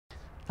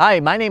Hi,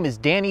 my name is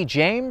Danny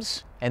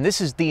James, and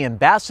this is the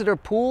Ambassador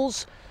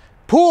Pools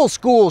Pool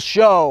School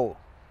Show.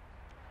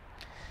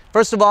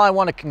 First of all, I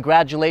want to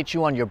congratulate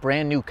you on your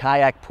brand new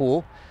kayak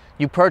pool.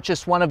 You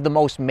purchased one of the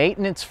most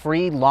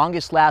maintenance-free,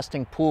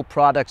 longest-lasting pool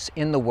products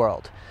in the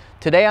world.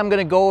 Today, I'm going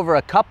to go over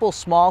a couple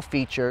small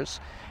features,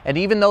 and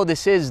even though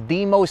this is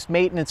the most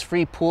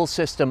maintenance-free pool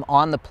system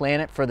on the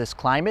planet for this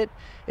climate,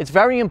 it's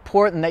very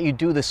important that you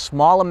do the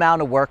small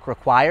amount of work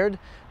required,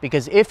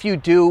 because if you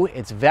do,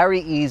 it's very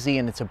easy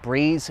and it's a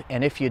breeze,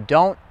 and if you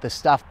don't, the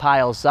stuff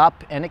piles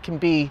up and it can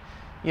be,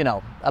 you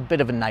know, a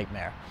bit of a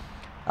nightmare.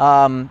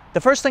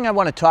 The first thing I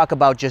want to talk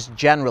about just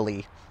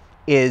generally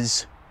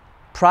is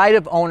pride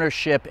of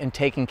ownership and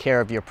taking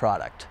care of your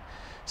product.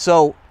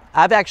 So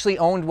I've actually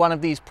owned one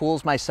of these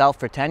pools myself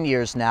for 10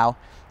 years now.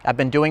 I've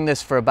been doing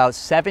this for about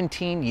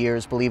 17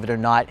 years, believe it or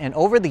not, and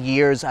over the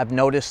years I've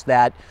noticed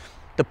that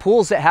the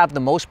pools that have the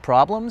most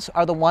problems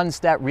are the ones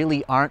that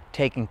really aren't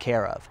taken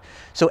care of.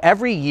 So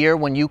every year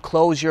when you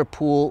close your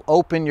pool,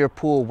 open your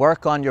pool,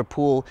 work on your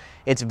pool,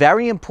 it's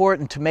very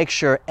important to make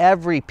sure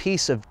every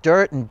piece of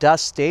dirt and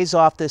dust stays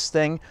off this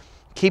thing.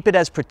 Keep it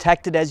as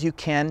protected as you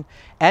can.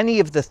 Any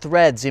of the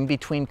threads in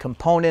between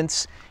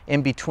components,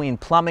 in between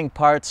plumbing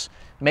parts,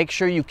 make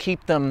sure you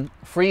keep them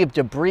free of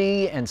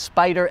debris and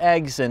spider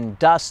eggs and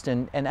dust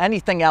and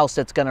anything else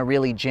that's going to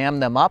really jam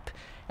them up.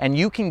 And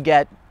you can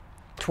get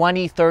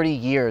 20, 30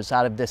 years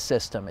out of this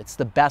system. It's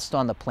the best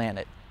on the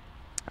planet.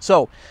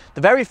 So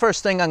the very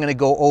first thing I'm going to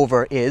go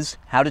over is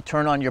how to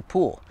turn on your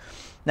pool.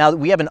 Now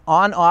we have an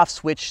on-off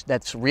switch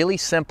that's really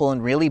simple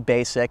and really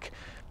basic,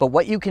 but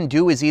what you can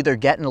do is either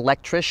get an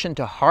electrician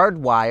to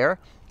hardwire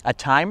a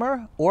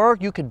timer, or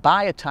you could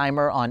buy a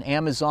timer on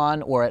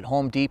Amazon or at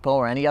Home Depot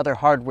or any other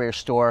hardware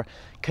store,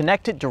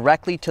 connect it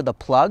directly to the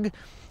plug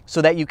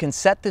so that you can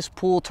set this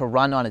pool to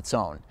run on its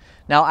own.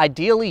 Now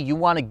ideally you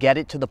want to get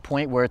it to the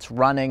point where it's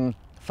running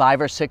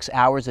 5 or 6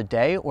 hours a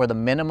day, or the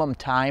minimum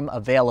time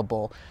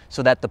available,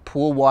 so that the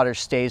pool water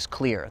stays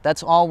clear.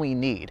 That's all we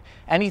need.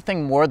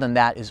 Anything more than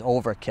that is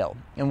overkill.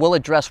 And we'll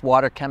address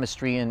water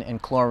chemistry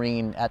and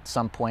chlorine at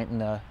some point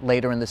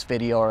later in this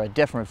video or a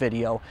different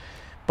video.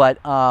 But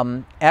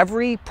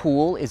every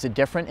pool is a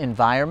different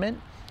environment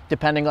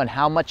depending on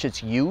how much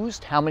it's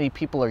used, how many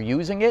people are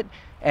using it,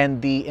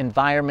 and the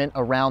environment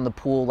around the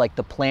pool, like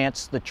the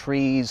plants, the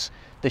trees,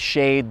 the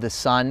shade, the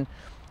sun.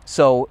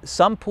 So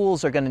some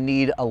pools are going to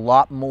need a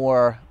lot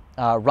more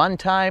run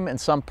time, and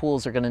some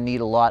pools are going to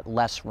need a lot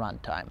less run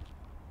time.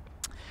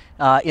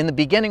 In the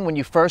beginning, when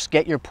you first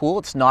get your pool,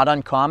 it's not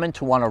uncommon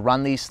to want to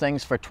run these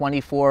things for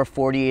 24,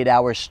 48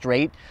 hours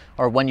straight,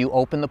 or when you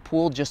open the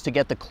pool, just to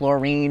get the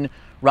chlorine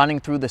running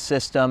through the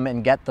system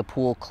and get the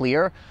pool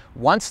clear.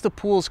 Once the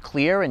pool's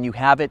clear and you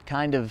have it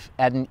kind of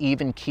at an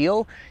even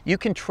keel, you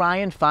can try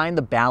and find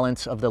the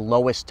balance of the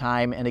lowest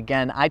time. And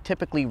again, I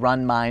typically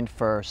run mine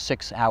for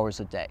 6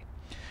 hours a day.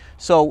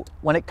 So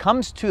when it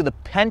comes to the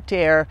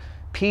Pentair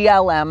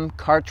PLM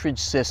cartridge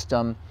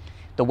system,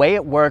 the way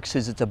it works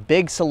is it's a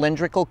big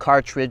cylindrical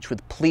cartridge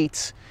with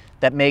pleats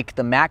that make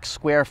the max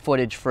square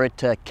footage for it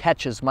to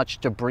catch as much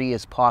debris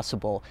as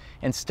possible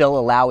and still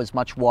allow as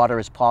much water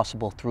as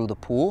possible through the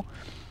pool.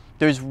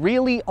 There's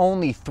really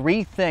only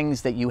 3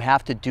 things that you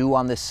have to do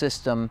on this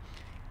system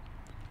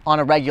on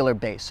a regular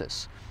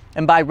basis.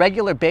 And by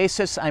regular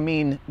basis, I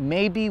mean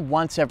maybe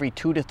once every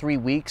 2 to 3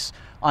 weeks.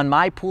 On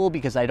my pool,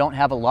 because I don't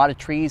have a lot of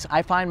trees,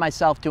 I find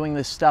myself doing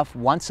this stuff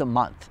once a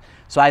month.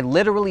 So I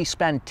literally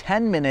spend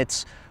 10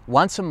 minutes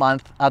once a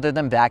month, other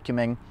than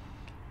vacuuming.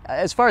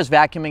 As far as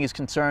vacuuming is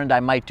concerned, I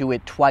might do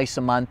it twice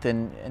a month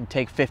and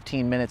take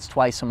 15 minutes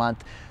twice a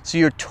month. So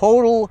your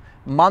total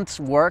month's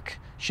work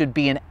should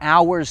be an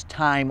hour's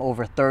time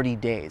over 30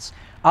 days.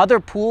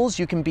 Other pools,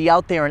 you can be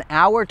out there an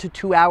hour to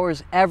 2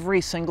 hours every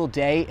single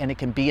day, and it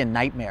can be a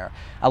nightmare.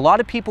 A lot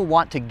of people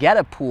want to get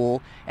a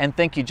pool and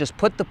think you just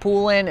put the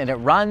pool in and it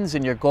runs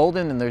and you're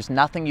golden and there's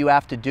nothing you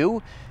have to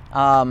do.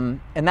 And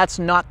that's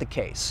not the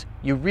case.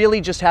 You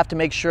really just have to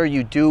make sure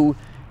you do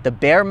the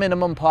bare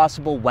minimum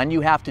possible when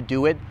you have to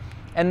do it.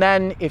 And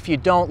then if you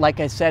don't, like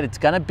I said, it's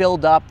going to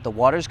build up, the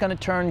water's going to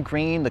turn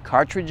green, the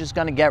cartridge is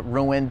going to get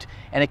ruined,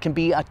 and it can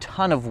be a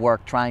ton of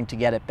work trying to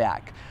get it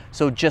back.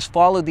 So just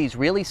follow these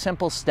really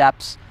simple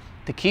steps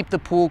to keep the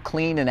pool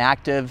clean and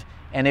active,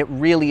 and it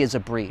really is a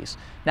breeze.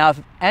 Now, if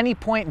at any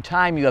point in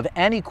time you have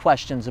any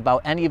questions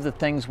about any of the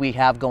things we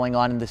have going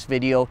on in this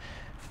video,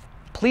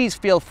 please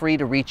feel free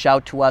to reach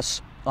out to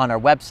us on our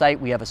website.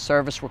 We have a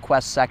service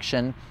request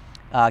section.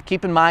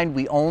 Keep in mind,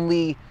 we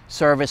only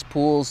service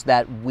pools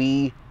that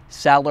we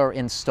sell or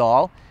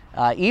install.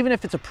 Even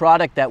if it's a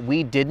product that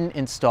we didn't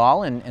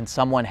install and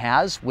someone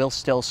has, we'll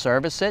still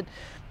service it.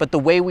 But the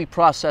way we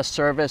process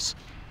service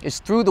is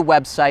through the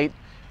website.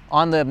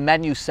 On the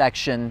menu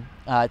section,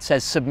 it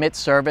says submit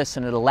service,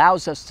 and it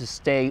allows us to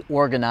stay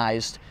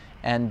organized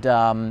and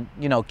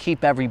you know,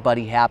 keep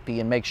everybody happy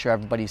and make sure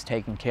everybody's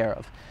taken care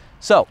of.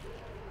 So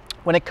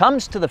when it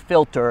comes to the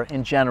filter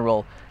in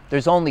general,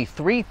 there's only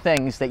 3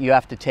 things that you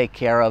have to take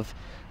care of.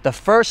 The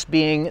first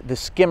being the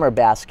skimmer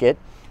basket.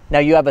 Now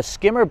you have a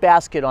skimmer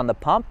basket on the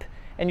pump,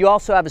 and you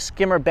also have a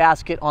skimmer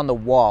basket on the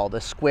wall,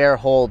 the square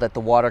hole that the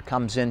water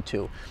comes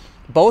into.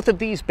 Both of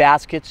these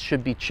baskets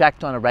should be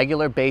checked on a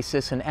regular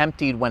basis and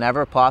emptied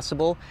whenever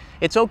possible.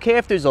 It's okay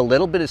if there's a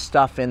little bit of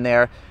stuff in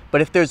there,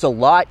 but if there's a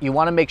lot, you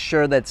want to make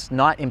sure that's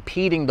not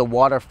impeding the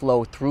water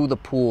flow through the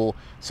pool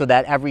so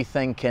that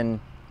everything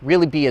can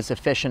really be as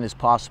efficient as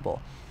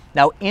possible.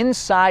 Now,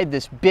 inside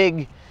this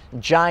big,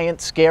 giant,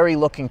 scary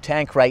looking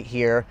tank right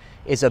here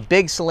is a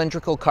big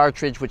cylindrical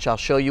cartridge, which I'll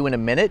show you in a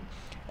minute.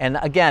 And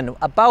again,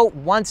 about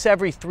once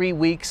every 3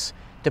 weeks,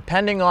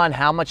 depending on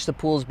how much the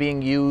pool is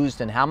being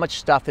used and how much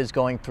stuff is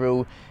going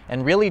through,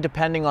 and really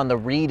depending on the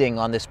reading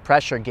on this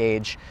pressure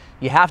gauge,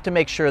 you have to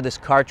make sure this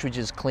cartridge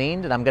is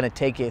cleaned, and I'm going to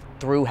take you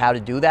through how to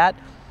do that.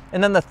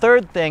 And then the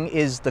third thing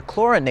is the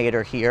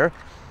chlorinator here,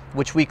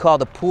 which we call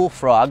the pool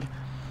frog.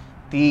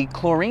 The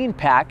chlorine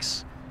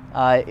packs,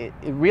 it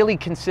really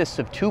consists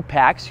of 2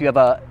 packs. You have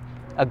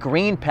a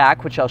green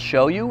pack, which I'll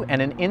show you,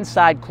 and an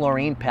inside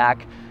chlorine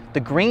pack. The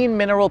green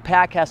mineral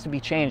pack has to be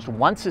changed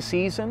once a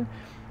season,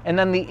 and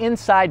then the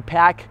inside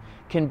pack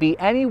can be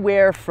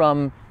anywhere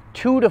from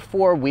 2 to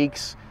 4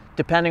 weeks,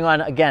 depending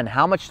on, again,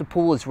 how much the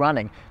pool is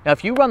running. Now,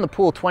 if you run the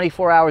pool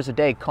 24 hours a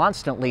day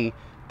constantly,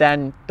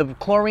 then the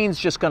chlorine's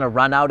just going to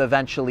run out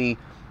eventually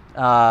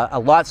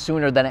a lot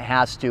sooner than it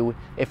has to.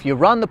 If you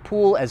run the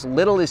pool as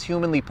little as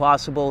humanly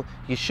possible,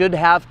 you should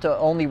have to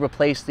only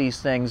replace these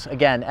things,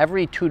 again,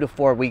 every 2 to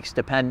 4 weeks,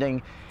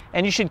 depending.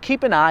 And you should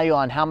keep an eye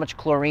on how much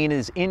chlorine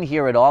is in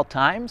here at all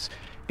times,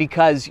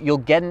 because you'll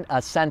get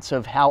a sense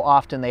of how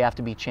often they have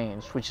to be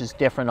changed, which is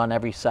different on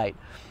every site.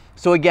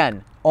 So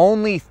again,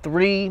 only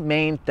 3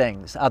 main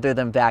things other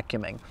than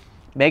vacuuming.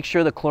 Make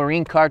sure the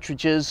chlorine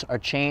cartridges are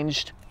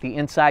changed, the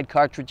inside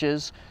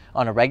cartridges,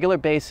 on a regular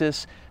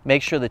basis.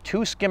 Make sure the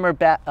 2 skimmer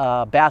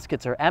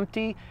baskets are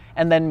empty,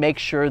 and then make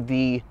sure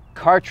the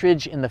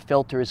cartridge in the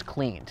filter is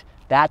cleaned.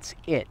 That's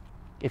it.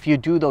 If you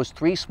do those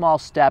 3 small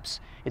steps,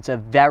 it's a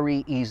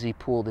very easy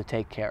pool to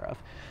take care of.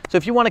 So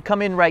if you want to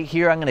come in right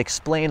here, I'm going to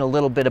explain a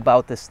little bit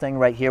about this thing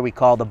right here we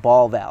call the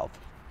ball valve.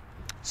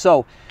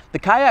 So the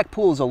kayak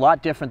pool is a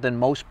lot different than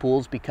most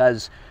pools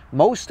because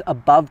most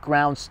above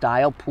ground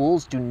style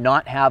pools do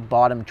not have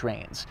bottom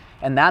drains,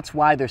 and that's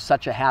why they're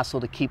such a hassle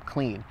to keep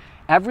clean.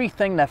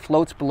 Everything that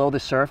floats below the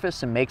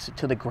surface and makes it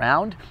to the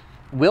ground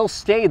will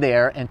stay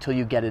there until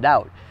you get it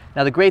out.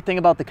 Now, the great thing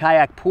about the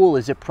kayak pool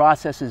is it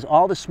processes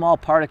all the small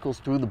particles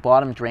through the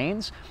bottom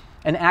drains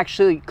and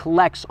actually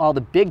collects all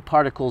the big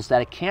particles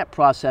that it can't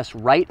process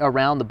right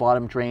around the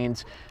bottom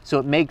drains, so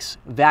it makes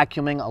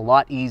vacuuming a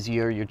lot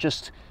easier. You're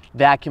just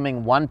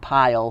vacuuming one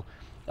pile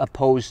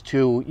opposed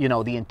to, you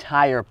know, the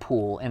entire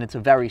pool, and it's a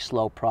very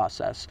slow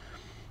process.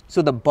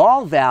 So the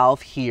ball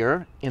valve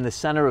here in the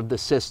center of the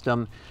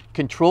system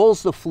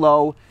controls the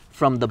flow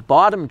from the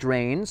bottom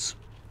drains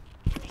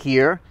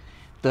here,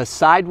 the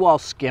sidewall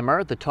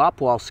skimmer, the top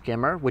wall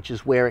skimmer, which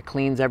is where it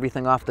cleans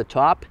everything off the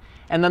top,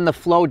 and then the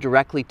flow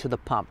directly to the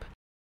pump.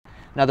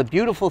 Now, the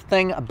beautiful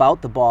thing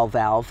about the ball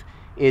valve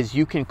is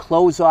you can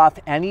close off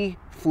any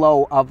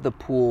flow of the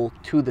pool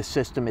to the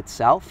system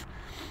itself.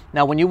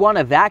 Now, when you want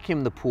to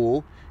vacuum the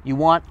pool, you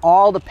want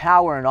all the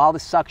power and all the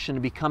suction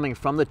to be coming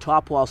from the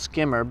top wall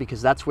skimmer,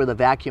 because that's where the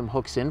vacuum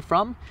hooks in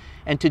from.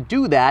 And to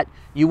do that,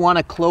 you want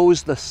to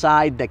close the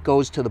side that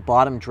goes to the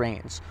bottom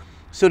drains.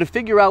 So to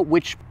figure out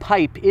which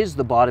pipe is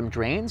the bottom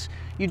drains,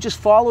 you just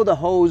follow the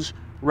hose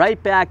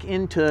right back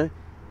into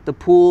the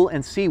pool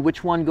and see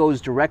which one goes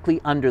directly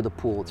under the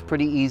pool. It's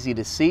pretty easy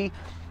to see.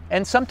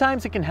 And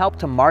sometimes it can help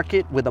to mark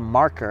it with a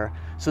marker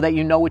so that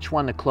you know which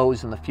one to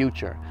close in the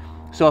future.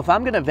 So if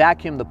I'm going to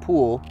vacuum the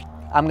pool,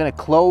 I'm going to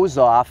close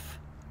off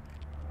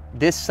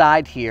this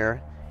side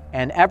here,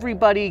 and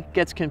everybody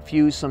gets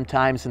confused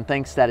sometimes and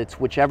thinks that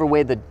it's whichever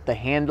way the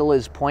handle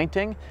is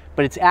pointing,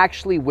 but it's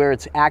actually where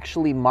it's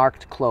actually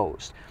marked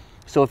closed.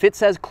 So if it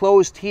says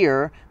closed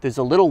here, there's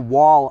a little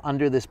wall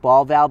under this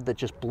ball valve that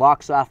just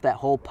blocks off that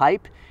whole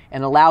pipe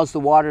and allows the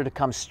water to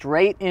come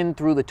straight in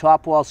through the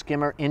top wall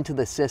skimmer into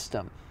the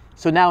system.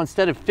 So now,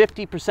 instead of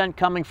 50%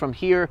 coming from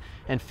here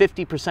and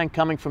 50%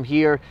 coming from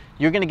here,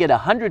 you're going to get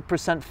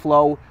 100%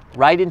 flow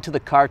right into the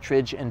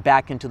cartridge and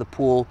back into the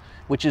pool,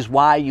 which is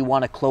why you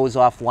want to close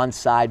off one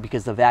side,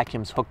 because the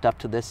vacuum's hooked up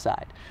to this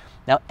side.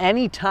 Now,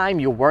 anytime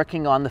you're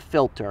working on the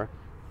filter,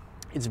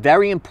 it's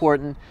very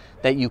important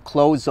that you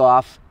close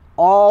off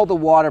all the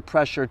water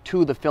pressure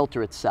to the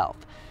filter itself.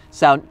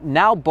 So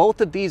now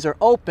both of these are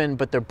open,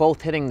 but they're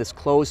both hitting this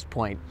closed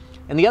point.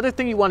 And the other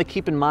thing you want to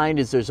keep in mind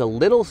is there's a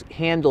little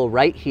handle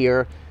right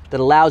here that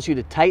allows you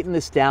to tighten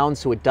this down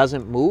so it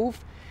doesn't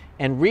move.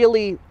 And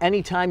really,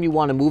 anytime you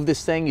want to move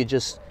this thing, you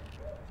just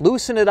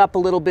loosen it up a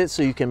little bit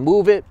so you can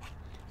move it.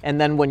 And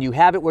then when you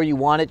have it where you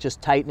want it,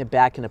 just tighten it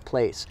back into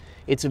place.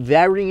 It's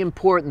very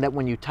important that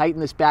when you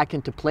tighten this back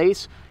into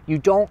place, you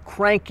don't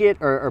crank it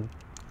or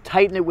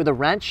tighten it with a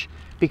wrench,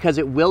 because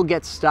it will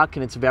get stuck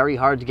and it's very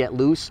hard to get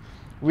loose.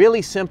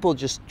 Really simple,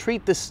 just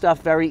treat this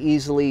stuff very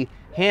easily.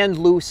 Hand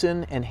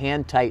loosen and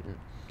hand tighten.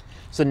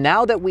 So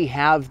now that we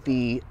have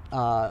the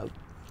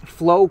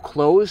flow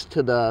closed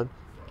to the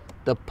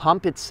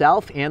pump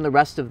itself and the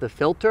rest of the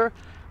filter,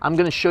 I'm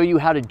going to show you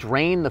how to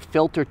drain the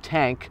filter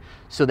tank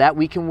so that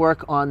we can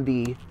work on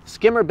the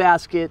skimmer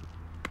basket,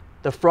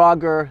 the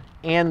frogger,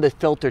 and the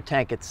filter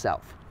tank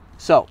itself.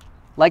 So,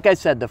 like I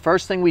said, the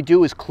first thing we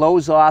do is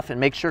close off and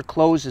make sure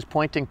close is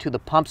pointing to the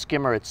pump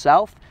skimmer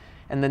itself.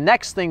 And the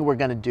next thing we're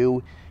going to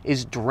do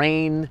is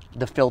drain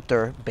the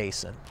filter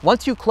basin.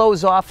 Once you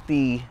close off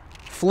the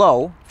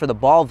flow for the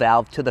ball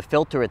valve to the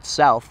filter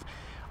itself,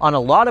 on a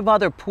lot of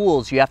other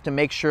pools, you have to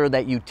make sure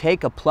that you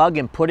take a plug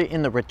and put it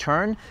in the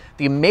return.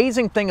 The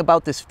amazing thing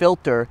about this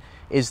filter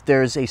is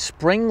there's a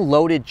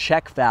spring-loaded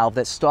check valve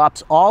that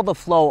stops all the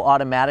flow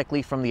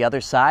automatically from the other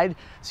side,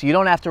 so you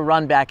don't have to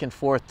run back and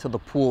forth to the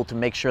pool to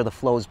make sure the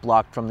flow is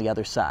blocked from the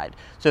other side.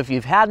 So if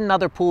you've had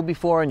another pool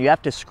before and you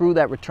have to screw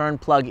that return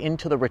plug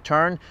into the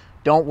return,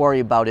 don't worry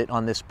about it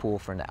on this pool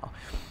for now.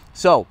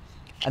 So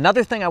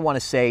another thing I want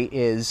to say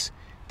is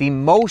the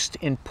most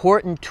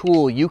important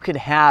tool you could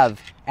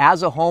have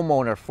as a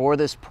homeowner for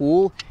this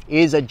pool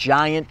is a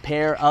giant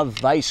pair of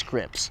vice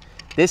grips.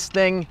 This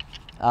thing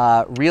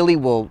really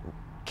will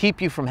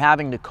keep you from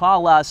having to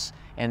call us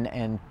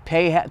and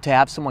pay to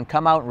have someone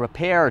come out and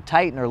repair or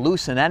tighten or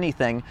loosen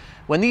anything.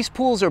 When these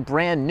pools are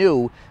brand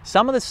new,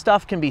 some of the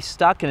stuff can be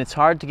stuck and it's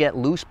hard to get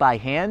loose by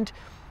hand.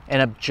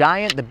 And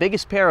the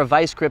biggest pair of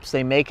vice grips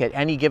they make at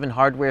any given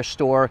hardware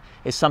store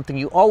is something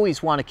you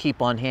always want to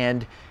keep on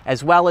hand,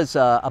 as well as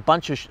a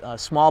bunch of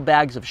small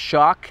bags of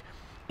shock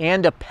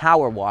and a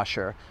power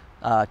washer,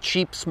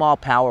 cheap small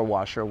power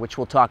washer, which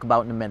we'll talk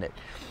about in a minute.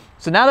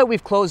 So now that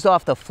we've closed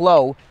off the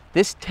flow,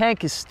 this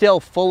tank is still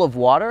full of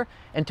water,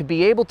 and to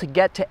be able to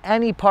get to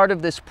any part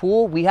of this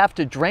pool, we have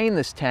to drain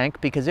this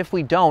tank, because if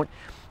we don't,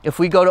 if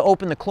we go to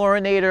open the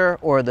chlorinator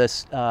or the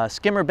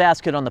skimmer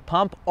basket on the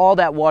pump, all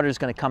that water is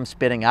going to come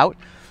spitting out.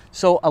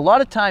 So a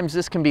lot of times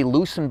this can be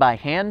loosened by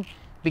hand.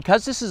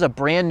 Because this is a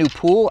brand new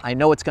pool, I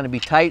know it's going to be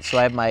tight, so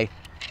I have my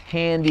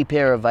handy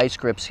pair of vice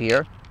grips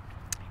here.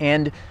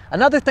 And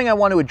another thing I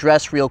want to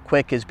address real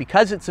quick is,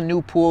 because it's a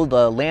new pool,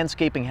 the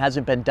landscaping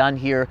hasn't been done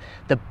here,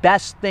 the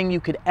best thing you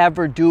could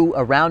ever do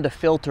around a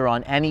filter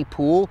on any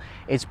pool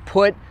is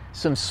put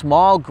some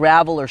small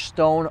gravel or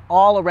stone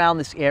all around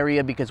this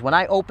area, because when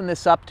I open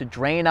this up to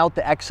drain out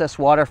the excess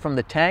water from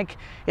the tank,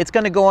 it's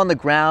going to go on the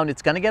ground,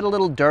 it's going to get a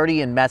little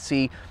dirty and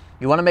messy.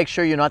 You want to make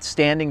sure you're not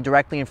standing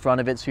directly in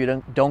front of it so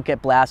you don't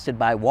get blasted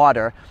by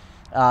water.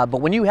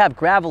 But when you have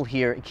gravel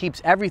here, it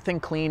keeps everything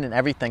clean and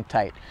everything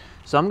tight.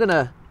 So I'm going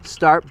to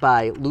start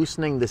by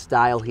loosening this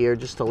dial here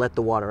just to let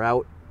the water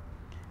out,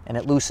 and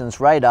it loosens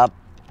right up.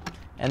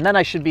 And then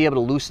I should be able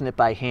to loosen it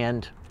by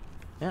hand.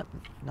 Yep,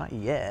 not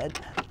yet.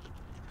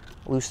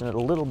 Loosen it a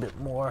little bit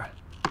more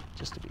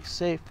just to be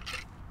safe.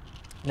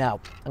 Now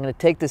I'm going to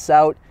take this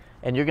out,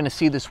 and you're going to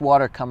see this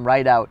water come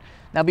right out.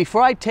 Now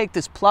before I take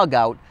this plug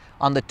out,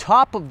 on the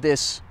top of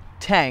this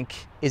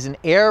tank is an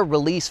air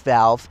release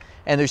valve,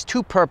 and there's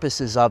two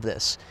purposes of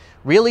this.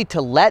 Really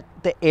to let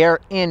the air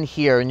in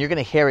here, and you're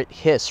going to hear it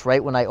hiss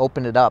right when I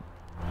open it up.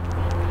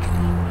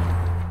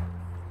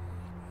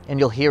 And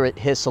you'll hear it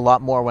hiss a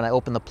lot more when I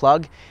open the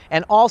plug.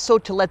 And also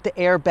to let the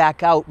air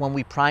back out when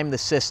we prime the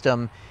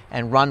system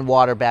and run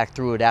water back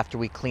through it after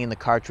we clean the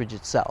cartridge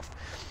itself.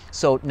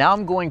 So now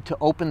I'm going to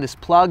open this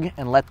plug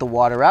and let the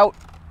water out.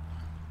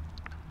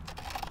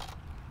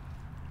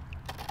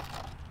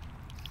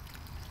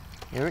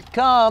 Here it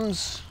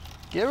comes.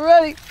 Get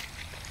ready.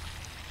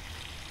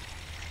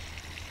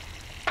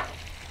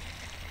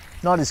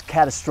 Not as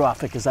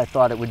catastrophic as I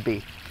thought it would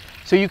be.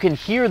 So you can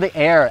hear the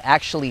air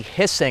actually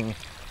hissing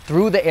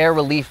through the air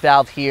relief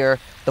valve here.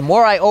 The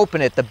more I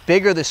open it, the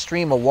bigger the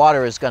stream of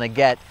water is going to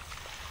get,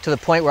 to the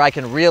point where I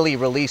can really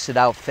release it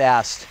out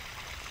fast.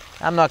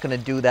 I'm not going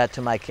to do that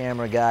to my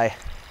camera guy,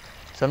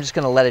 so I'm just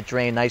going to let it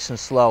drain nice and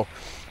slow.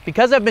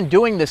 Because I've been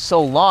doing this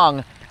so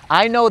long,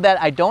 I know that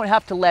I don't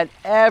have to let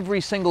every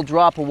single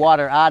drop of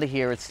water out of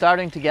here. It's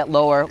starting to get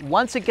lower.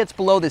 Once it gets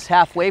below this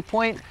halfway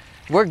point,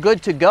 we're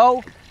good to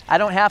go. I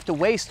don't have to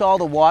waste all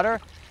the water.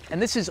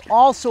 And this is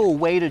also a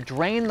way to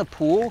drain the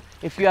pool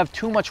if you have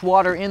too much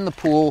water in the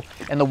pool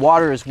and the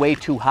water is way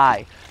too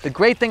high. The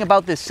great thing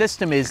about this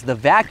system is the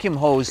vacuum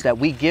hose that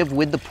we give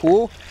with the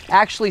pool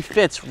actually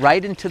fits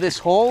right into this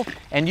hole,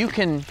 and you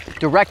can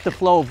direct the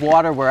flow of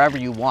water wherever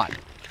you want.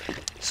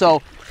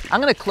 So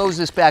I'm going to close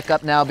this back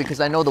up now, because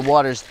I know the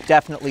water's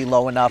definitely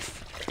low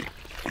enough.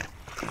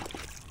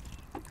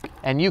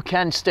 And you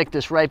can stick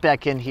this right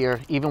back in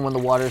here even when the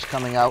water's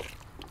coming out.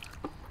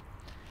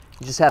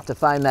 You just have to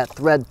find that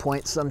thread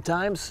point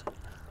sometimes.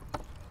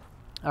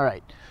 All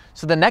right,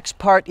 so the next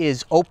part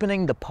is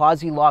opening the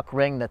posi lock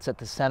ring that's at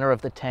the center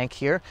of the tank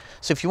here.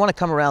 So if you want to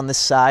come around this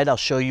side, I'll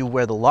show you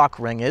where the lock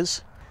ring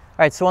is. All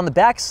right, so on the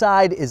back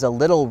side is a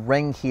little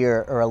ring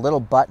here, or a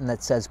little button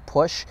that says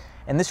push,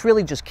 and this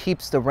really just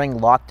keeps the ring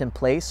locked in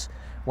place.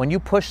 When you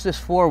push this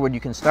forward, you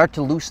can start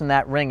to loosen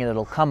that ring and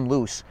it'll come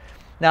loose.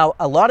 Now,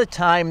 a lot of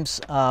times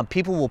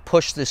people will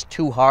push this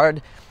too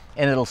hard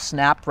and it'll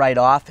snap right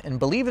off. And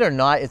believe it or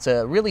not, it's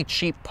a really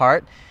cheap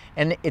part,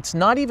 and it's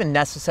not even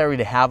necessary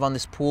to have on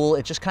this pool.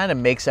 It just kind of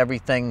makes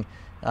everything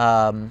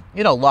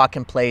you know, lock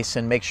in place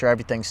and make sure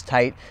everything's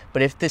tight.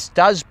 But if this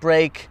does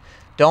break,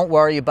 don't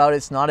worry about it.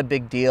 It's not a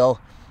big deal.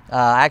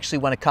 I actually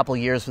went a couple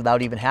years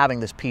without even having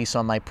this piece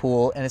on my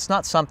pool, and it's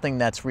not something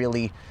that's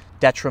really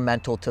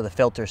detrimental to the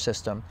filter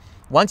system.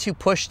 Once you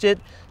pushed it,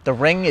 the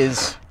ring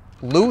is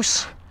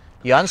loose.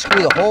 You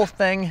unscrew the whole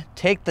thing,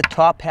 take the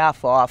top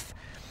half off.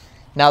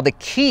 Now the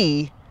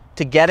key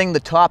to getting the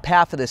top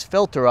half of this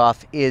filter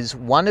off is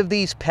one of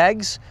these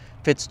pegs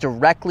fits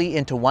directly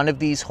into one of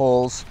these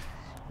holes.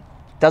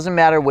 Doesn't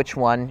matter which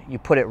one. You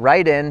put it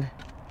right in,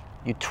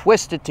 you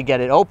twist it to get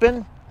it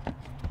open,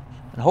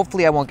 and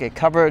hopefully I won't get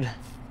covered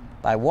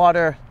by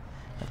water.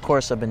 Of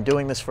course, I've been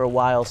doing this for a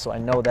while, so I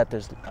know that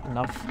there's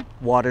enough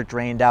water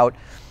drained out.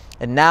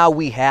 And now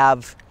we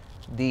have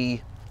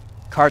the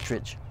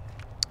cartridge.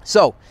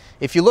 So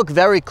if you look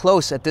very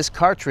close at this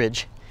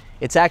cartridge,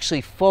 it's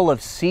actually full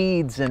of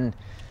seeds and,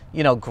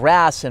 you know,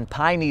 grass and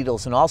pine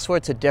needles and all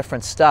sorts of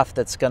different stuff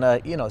that's gonna,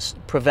 you know,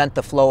 prevent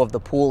the flow of the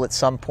pool at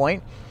some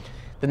point.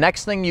 The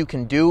next thing you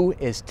can do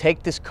is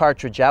take this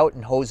cartridge out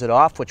and hose it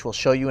off, which we'll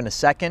show you in a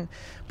second.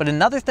 But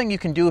another thing you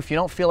can do if you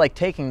don't feel like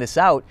taking this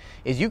out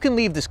is you can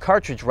leave this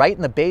cartridge right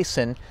in the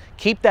basin,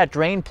 keep that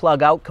drain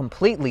plug out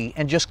completely,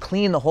 and just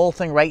clean the whole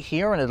thing right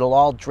here, and it'll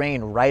all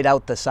drain right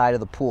out the side of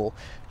the pool.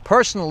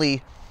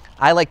 Personally,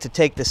 I like to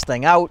take this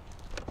thing out,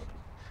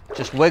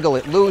 just wiggle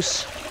it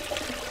loose,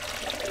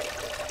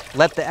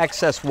 let the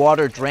excess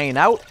water drain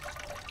out,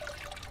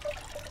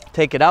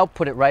 take it out,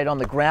 put it right on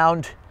the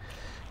ground,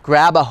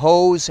 grab a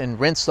hose and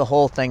rinse the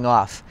whole thing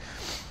off.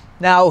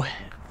 Now,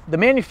 the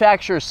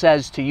manufacturer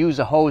says to use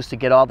a hose to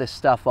get all this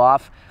stuff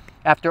off.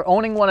 After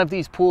owning one of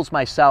these pools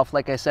myself,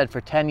 like I said, for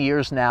 10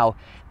 years now,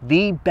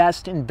 the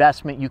best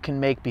investment you can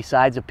make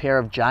besides a pair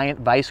of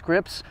giant vice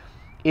grips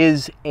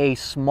is a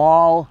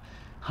small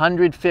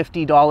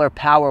 $150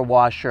 power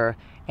washer,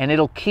 and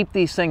it'll keep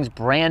these things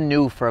brand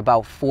new for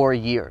about 4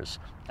 years.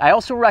 I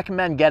also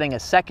recommend getting a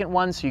second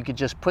one so you could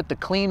just put the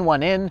clean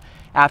one in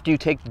after you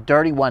take the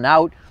dirty one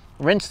out,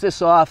 rinse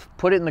this off,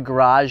 put it in the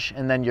garage,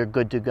 and then you're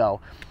good to go.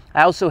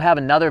 I also have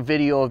another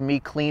video of me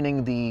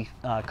cleaning the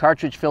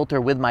cartridge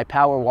filter with my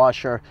power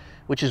washer,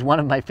 which is one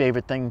of my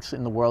favorite things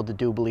in the world to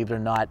do, believe it or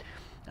not.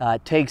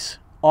 It takes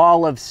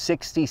all of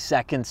 60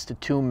 seconds to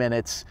 2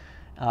 minutes.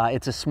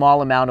 It's a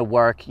small amount of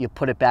work. You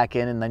put it back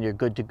in and then you're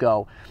good to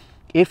go.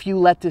 If you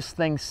let this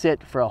thing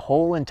sit for a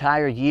whole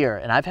entire year,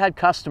 and I've had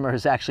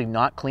customers actually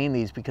not clean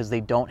these because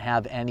they don't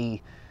have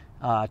any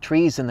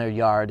trees in their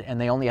yard and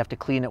they only have to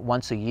clean it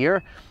once a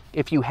year.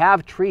 If you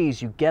have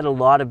trees, you get a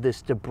lot of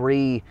this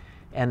debris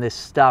and this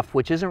stuff,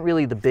 which isn't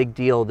really the big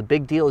deal. The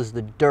big deal is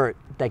the dirt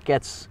that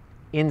gets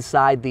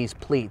inside these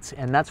pleats,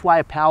 and that's why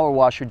a power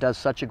washer does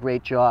such a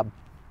great job.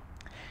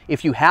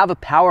 If you have a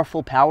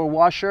powerful power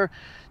washer,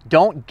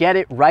 don't get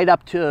it right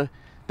up to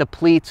the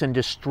pleats and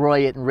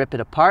destroy it and rip it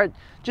apart.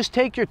 Just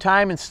take your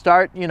time and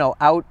start, you know,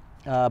 out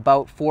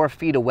about 4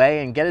 feet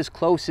away and get as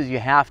close as you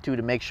have to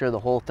make sure the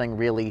whole thing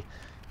really,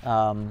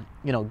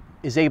 you know,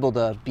 is able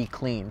to be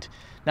cleaned.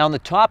 Now on the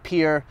top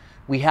here,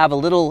 we have a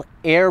little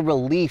air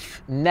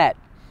relief net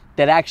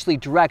that actually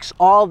directs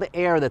all the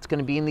air that's going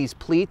to be in these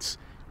pleats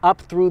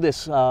up through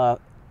this,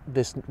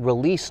 this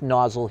release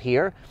nozzle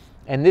here.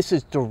 And this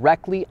is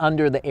directly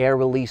under the air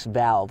release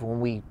valve when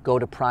we go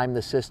to prime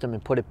the system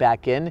and put it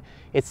back in.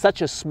 It's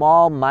such a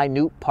small,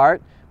 minute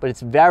part, but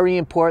it's very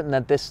important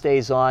that this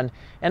stays on.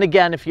 And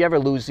again, if you ever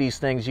lose these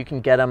things, you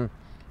can get them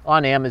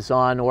on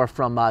Amazon or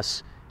from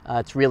us.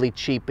 It's really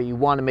cheap, but you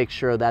want to make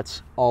sure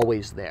that's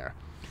always there.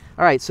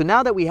 All right, so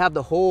now that we have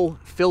the whole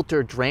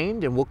filter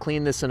drained, and we'll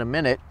clean this in a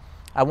minute,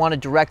 I want to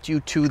direct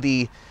you to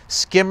the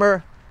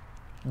skimmer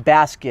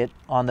basket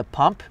on the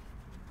pump.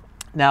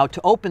 Now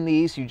to open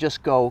these, you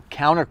just go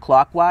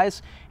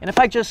counterclockwise, and if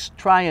I just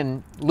try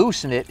and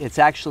loosen it, it's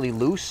actually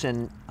loose,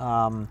 and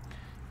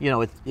you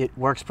know, it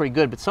works pretty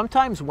good. But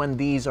sometimes when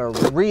these are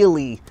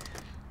really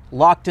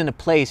locked into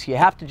place, you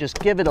have to just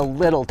give it a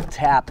little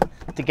tap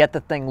to get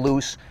the thing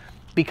loose.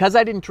 Because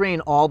I didn't drain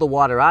all the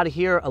water out of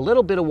here, a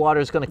little bit of water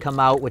is going to come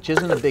out, which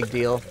isn't a big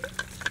deal.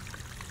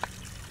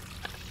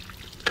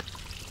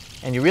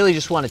 And you really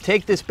just want to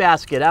take this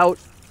basket out,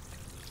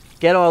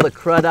 get all the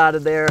crud out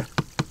of there.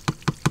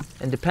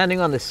 And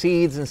depending on the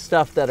seeds and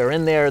stuff that are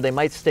in there, they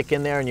might stick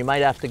in there and you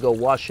might have to go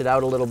wash it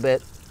out a little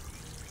bit.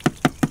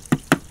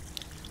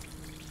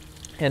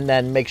 And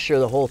then make sure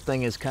the whole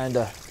thing is kind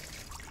of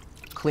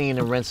clean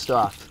and rinsed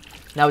off.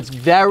 Now it's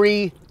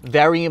very,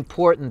 very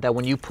important that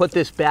when you put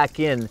this back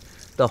in,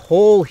 the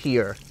hole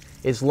here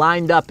is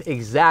lined up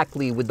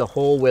exactly with the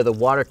hole where the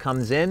water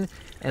comes in,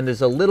 and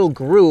there's a little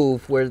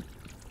groove where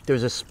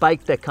there's a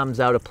spike that comes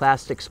out, a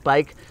plastic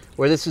spike,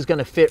 where this is going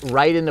to fit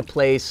right into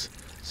place,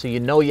 so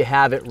you know you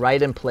have it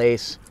right in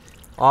place.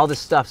 All the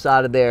stuff's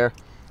out of there,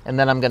 and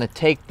then I'm going to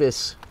take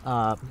this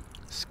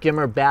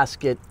skimmer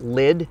basket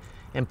lid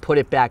and put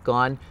it back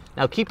on.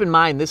 Now keep in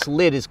mind, this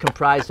lid is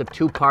comprised of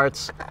 2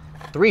 parts,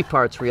 3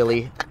 parts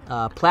really,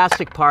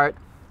 plastic part,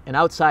 an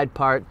outside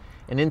part,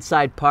 an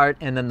inside part,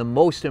 and then the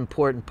most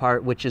important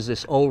part, which is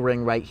this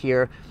O-ring right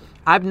here.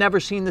 I've never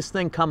seen this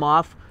thing come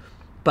off,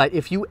 But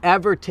if you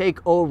ever take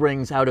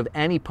O-rings out of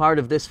any part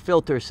of this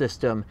filter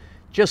system,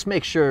 just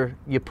make sure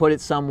you put it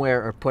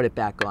somewhere or put it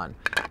back on.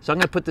 So I'm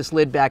going to put this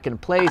lid back in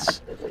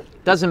place.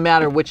 Doesn't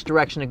matter which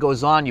direction it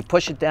goes on. You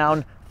push it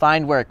down,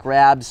 find where it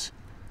grabs,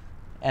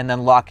 and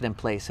then lock it in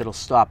place. It'll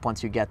stop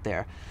once you get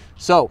there.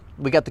 So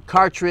we got the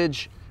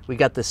cartridge, we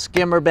got the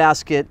skimmer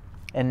basket,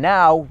 and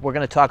now we're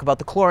going to talk about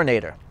the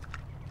chlorinator.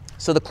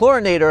 So the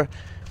chlorinator,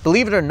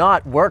 believe it or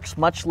not, works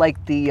much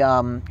like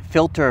the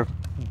filter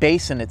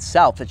basin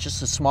itself. It's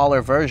just a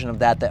smaller version of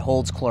that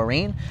holds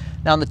chlorine.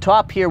 Now on the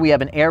top here we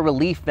have an air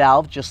relief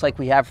valve, just like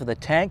we have for the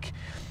tank.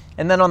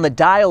 And then on the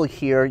dial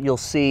here you'll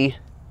see,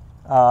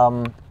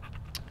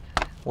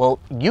 well,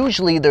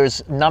 usually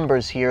there's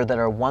numbers here that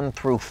are 1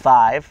 through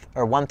 5,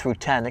 or 1 through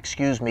 10,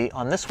 excuse me.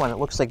 On this one it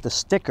looks like the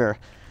sticker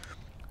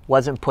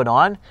wasn't put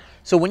on.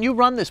 So when you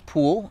run this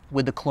pool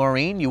with the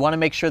chlorine, you want to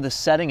make sure the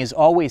setting is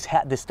always,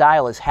 this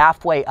dial is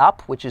halfway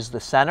up, which is the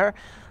center.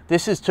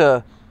 This is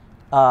to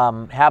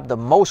have the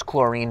most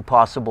chlorine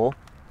possible,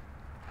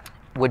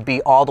 would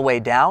be all the way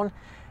down.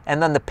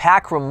 And then the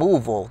pack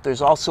removal,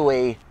 there's also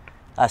a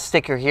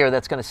sticker here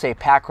that's going to say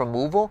pack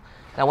removal.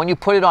 Now when you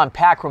put it on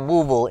pack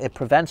removal, it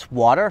prevents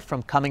water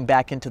from coming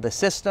back into the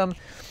system.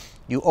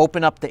 You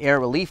open up the air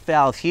relief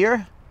valve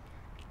here,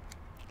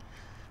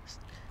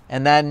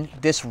 and then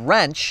this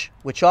wrench,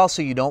 which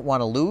also you don't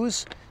want to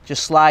lose,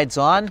 just slides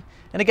on.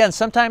 And again,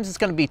 sometimes it's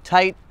going to be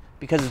tight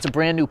because it's a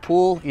brand new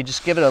pool. You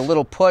just give it a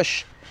little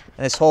push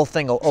and this whole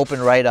thing will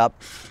open right up.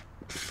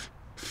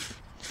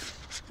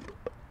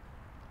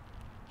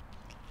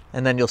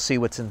 And then you'll see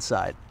what's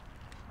inside.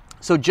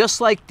 So just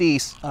like the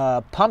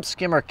pump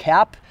skimmer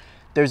cap,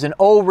 there's an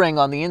O-ring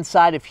on the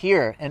inside of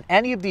here, and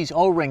any of these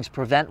O-rings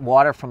prevent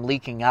water from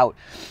leaking out.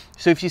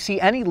 So if you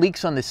see any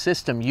leaks on the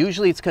system,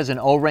 usually it's because an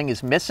O-ring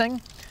is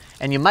missing,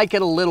 and you might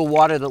get a little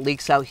water that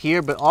leaks out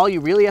here, but all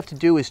you really have to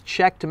do is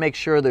check to make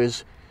sure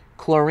there's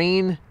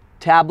chlorine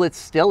tablets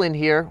still in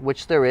here,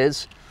 which there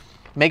is.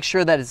 Make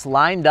sure that it's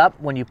lined up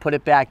when you put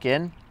it back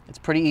in. It's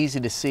pretty easy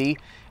to see.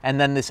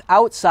 And then this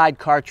outside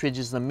cartridge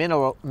is the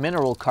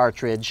mineral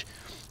cartridge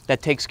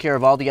that takes care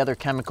of all the other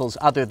chemicals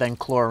other than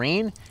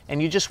chlorine.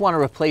 And you just want to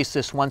replace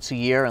this once a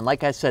year. And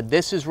like I said,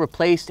 this is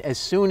replaced as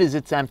soon as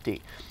it's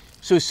empty.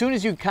 So as soon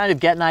as you kind of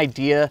get an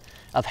idea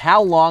of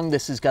how long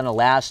this is going to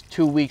last,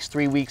 2 weeks,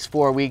 3 weeks,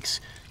 4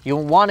 weeks,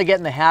 you'll want to get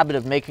in the habit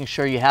of making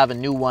sure you have a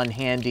new one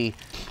handy.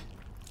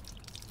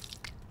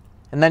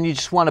 And then you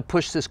just want to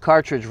push this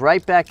cartridge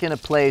right back into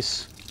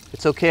place.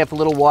 It's okay if a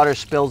little water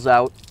spills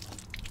out.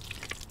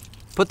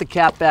 Put the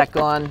cap back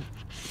on.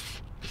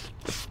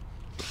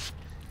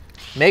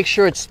 Make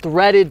sure it's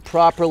threaded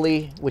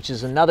properly, which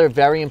is another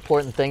very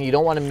important thing. You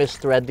don't want to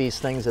misthread these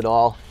things at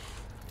all.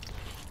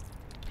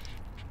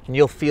 And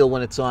you'll feel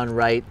when it's on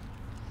right.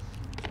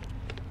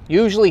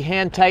 Usually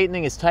hand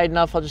tightening is tight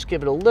enough. I'll just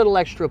give it a little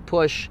extra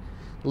push.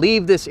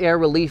 Leave this air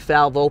relief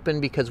valve open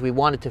because we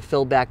want it to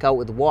fill back out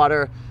with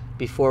water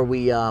before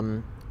we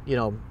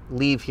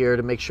leave here,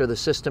 to make sure the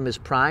system is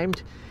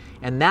primed.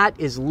 And that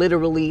is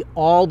literally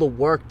all the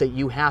work that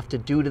you have to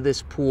do to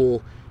this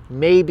pool,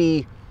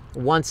 maybe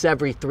once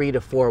every 3 to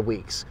 4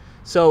 weeks.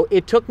 So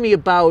it took me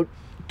about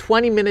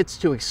 20 minutes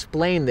to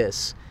explain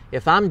this.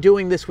 If I'm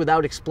doing this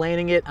without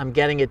explaining it, I'm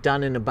getting it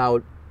done in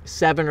about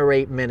 7 or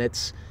 8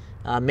 minutes,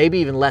 maybe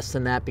even less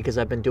than that because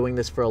I've been doing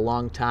this for a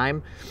long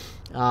time.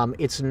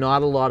 It's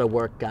not a lot of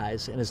work,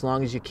 guys, and as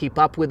long as you keep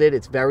up with it,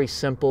 it's very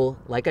simple.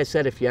 Like I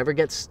said, if you ever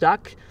get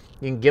stuck,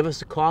 you can give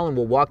us a call and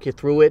we'll walk you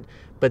through it,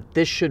 but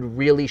this should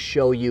really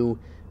show you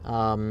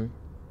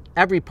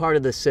every part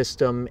of the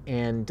system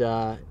and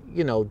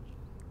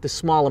the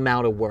small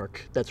amount of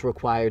work that's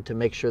required to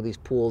make sure these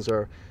pools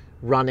are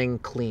running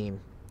clean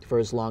for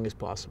as long as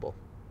possible.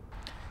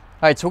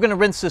 All right, so we're going to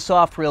rinse this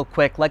off real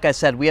quick. Like I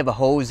said, we have a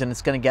hose and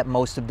it's going to get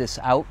most of this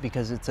out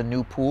because it's a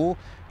new pool.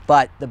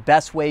 But the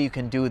best way you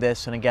can do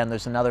this, and again,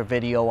 there's another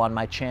video on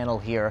my channel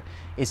here,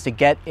 is to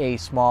get a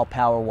small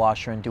power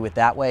washer and do it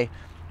that way.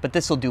 But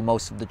this will do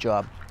most of the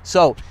job.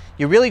 So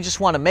you really just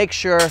want to make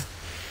sure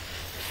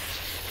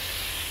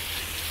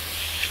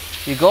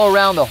you go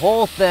around the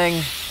whole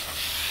thing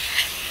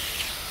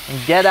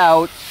and get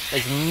out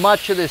as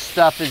much of this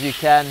stuff as you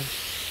can.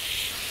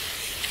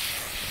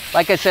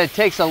 Like I said, it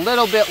takes a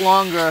little bit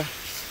longer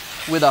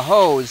with a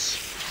hose,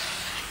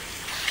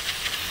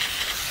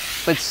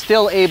 but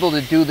still able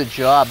to do the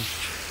job.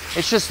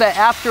 It's just that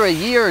after a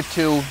year or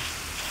two,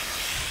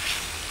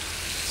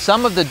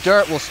 some of the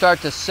dirt will start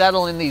to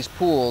settle in these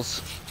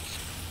pools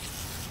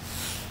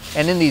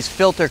and in these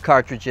filter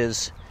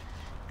cartridges,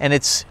 and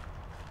it's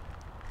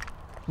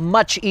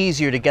much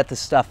easier to get the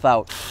stuff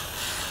out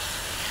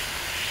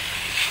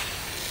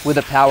with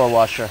a power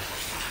washer.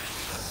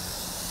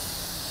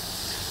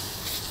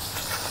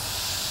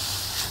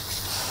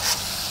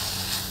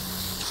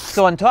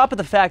 So on top of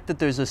the fact that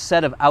there's a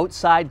set of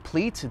outside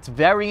pleats, it's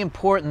very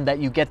important that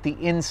you get the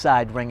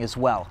inside ring as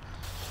well.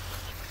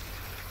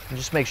 And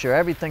just make sure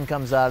everything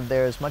comes out of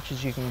there as much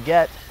as you can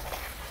get.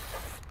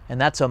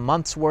 And that's a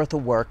month's worth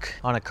of work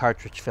on a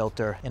cartridge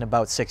filter in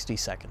about 60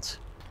 seconds.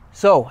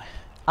 So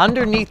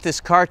Underneath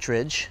this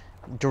cartridge,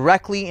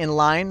 directly in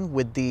line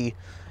with the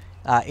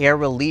air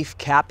relief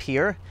cap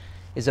here,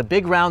 is a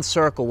big round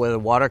circle where the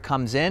water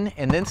comes in,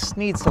 and this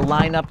needs to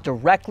line up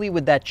directly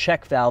with that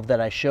check valve that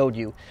I showed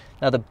you.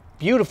 Now the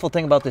beautiful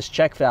thing about this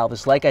check valve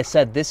is, like I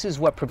said, this is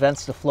what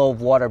prevents the flow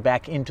of water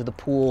back into the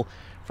pool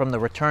from the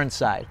return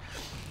side.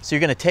 So you're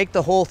going to take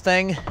the whole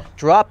thing,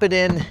 drop it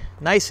in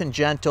nice and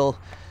gentle,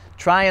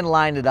 try and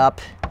line it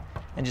up,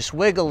 and just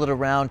wiggle it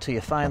around till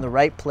you find the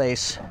right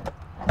place.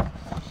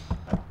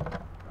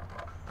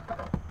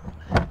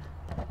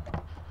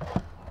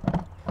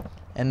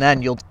 And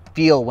then you'll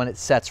feel when it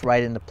sets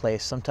right into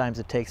place. Sometimes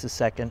it takes a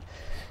second.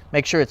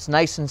 Make sure it's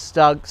nice and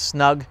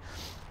snug.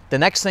 The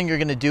next thing you're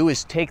going to do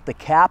is take the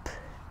cap.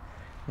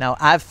 Now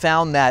I've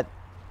found that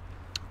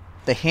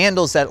the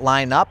handles that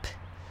line up,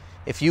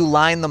 if you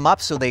line them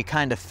up so they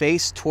kind of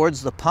face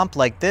towards the pump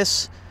like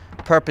this,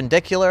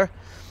 perpendicular,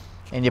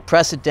 and you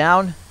press it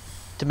down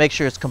to make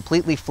sure it's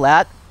completely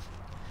flat,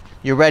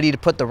 you're ready to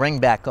put the ring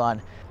back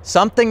on.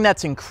 Something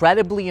that's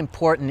incredibly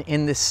important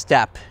in this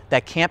step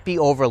that can't be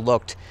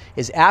overlooked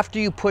is after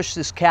you push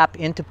this cap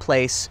into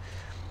place,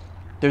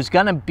 there's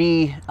going to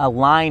be a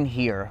line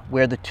here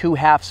where the two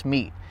halves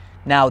meet.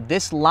 Now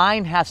this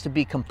line has to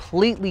be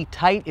completely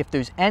tight. If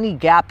there's any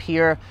gap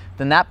here,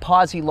 then that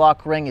posi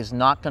lock ring is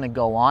not going to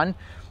go on.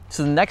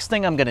 So the next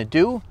thing I'm going to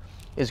do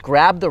is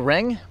grab the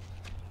ring,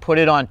 put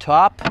it on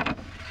top,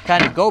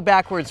 kind of go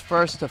backwards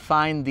first to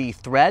find the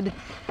thread,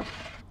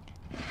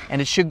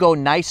 and it should go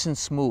nice and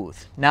smooth.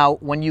 Now,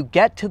 when you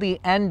get to the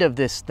end of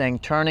this thing,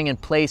 turning in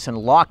place and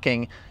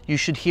locking, you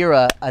should hear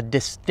a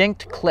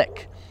distinct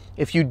click.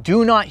 If you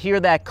do not hear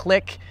that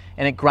click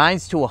and it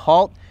grinds to a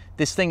halt,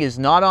 this thing is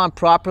not on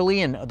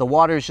properly and the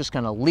water is just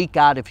gonna leak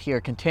out of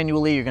here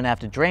continually. You're gonna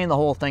have to drain the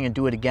whole thing and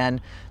do it again.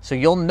 So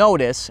you'll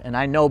notice, and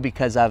I know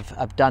because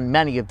I've done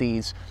many of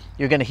these,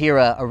 you're gonna hear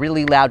a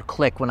really loud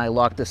click when I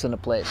lock this into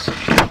place.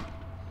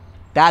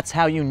 That's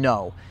how you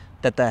know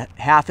that the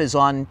half is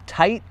on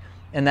tight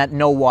and that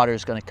no water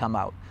is going to come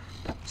out.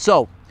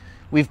 So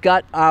we've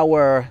got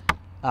our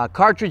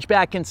cartridge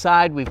back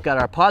inside, we've got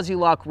our posi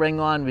lock ring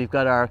on, we've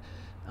got our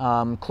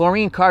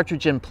chlorine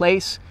cartridge in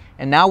place,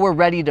 and now we're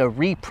ready to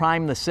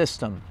reprime the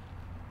system.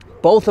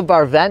 Both of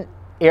our vent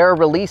air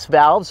release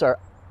valves are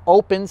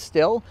open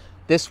still,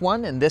 this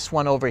one and this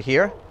one over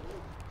here.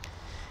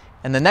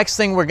 And the next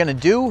thing we're going to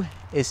do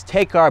is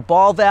take our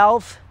ball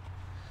valve,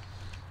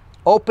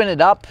 open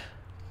it up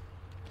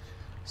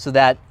so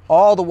that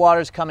all the water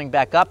is coming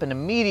back up, and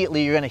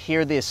immediately you're going to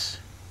hear this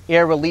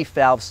air relief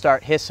valve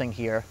start hissing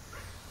here,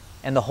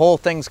 and the whole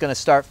thing's going to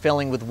start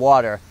filling with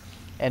water,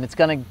 and it's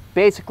going to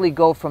basically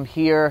go from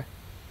here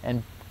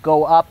and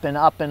go up and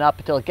up and up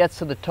until it gets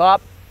to the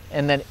top,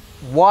 and then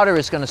water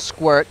is going to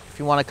squirt, if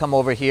you want to come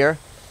over here,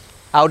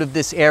 out of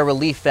this air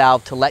relief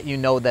valve to let you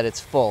know that it's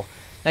full.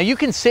 Now you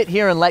can sit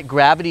here and let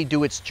gravity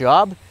do its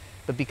job,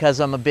 but because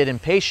I'm a bit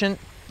impatient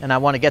and I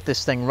want to get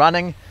this thing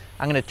running,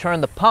 I'm going to turn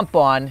the pump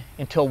on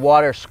until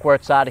water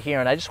squirts out of here,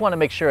 and I just want to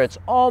make sure it's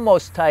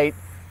almost tight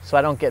so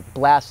I don't get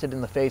blasted in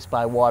the face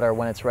by water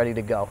when it's ready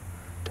to go.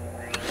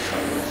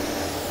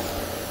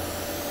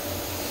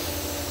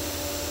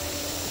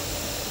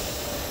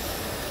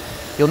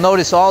 You'll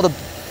notice all the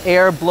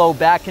air blow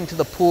back into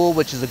the pool,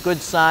 which is a good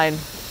sign.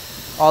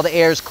 All the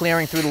air is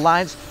clearing through the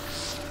lines.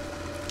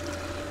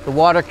 The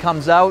water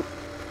comes out.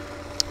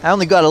 I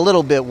only got a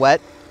little bit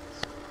wet.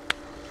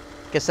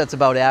 Guess that's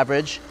about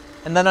average.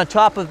 And then on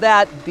top of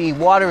that, the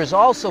water is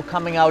also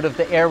coming out of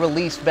the air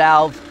release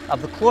valve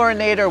of the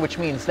chlorinator, which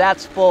means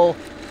that's full.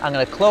 I'm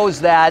going to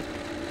close that.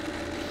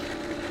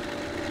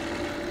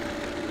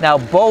 Now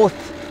both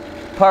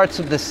parts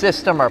of the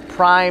system are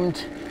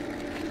primed.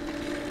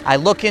 I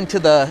look into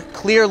the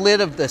clear lid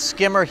of the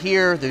skimmer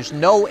here. There's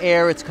no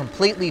air, it's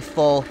completely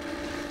full,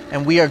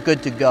 and we are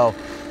good to go.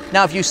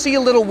 Now, if you see a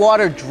little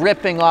water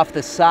dripping off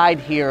the side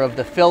here of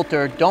the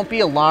filter, don't be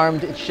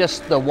alarmed. It's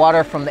just the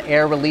water from the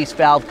air release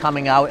valve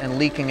coming out and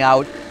leaking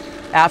out.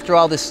 After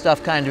all this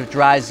stuff kind of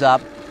dries up,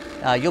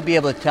 you'll be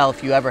able to tell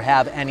if you ever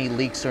have any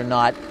leaks or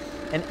not.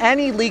 And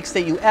any leaks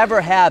that you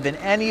ever have in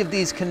any of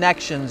these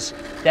connections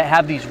that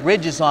have these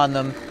ridges on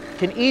them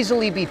can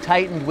easily be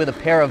tightened with a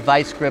pair of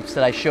vice grips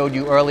that I showed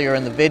you earlier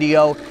in the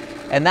video.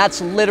 And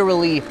that's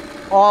literally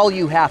all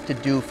you have to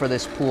do for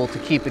this pool to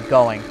keep it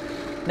going.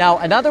 Now,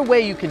 another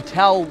way you can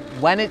tell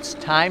when it's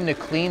time to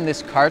clean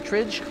this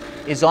cartridge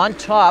is on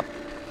top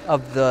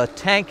of the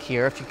tank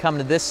here. If you come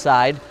to this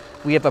side,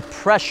 we have a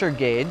pressure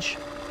gauge.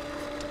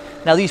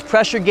 Now, these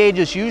pressure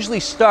gauges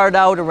usually start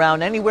out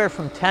around anywhere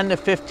from 10 to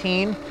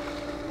 15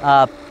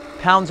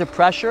 pounds of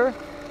pressure,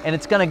 and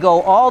it's going to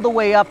go all the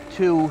way up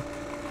to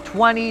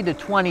 20 to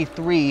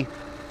 23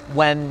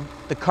 when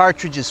the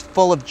cartridge is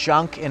full of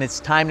junk and it's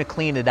time to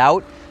clean it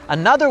out.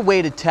 Another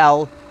way to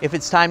tell if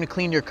it's time to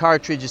clean your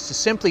cartridge is to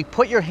simply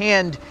put your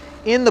hand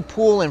in the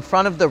pool in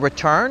front of the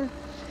return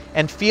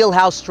and feel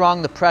how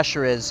strong the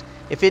pressure is.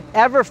 If it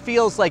ever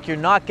feels like you're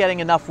not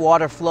getting enough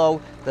water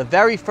flow, the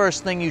very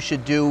first thing you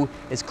should do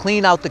is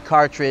clean out the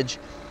cartridge,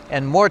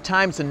 and more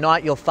times than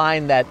not you'll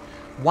find that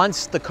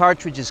once the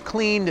cartridge is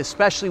cleaned,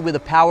 especially with a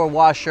power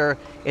washer,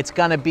 it's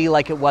gonna be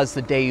like it was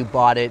the day you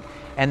bought it.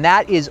 And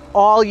that is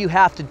all you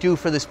have to do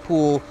for this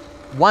pool,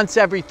 once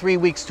every 3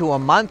 weeks to a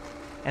month.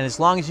 And as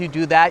long as you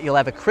do that, you'll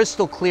have a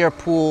crystal clear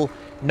pool,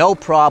 no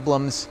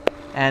problems,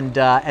 and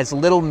as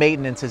little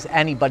maintenance as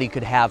anybody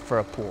could have for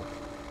a pool.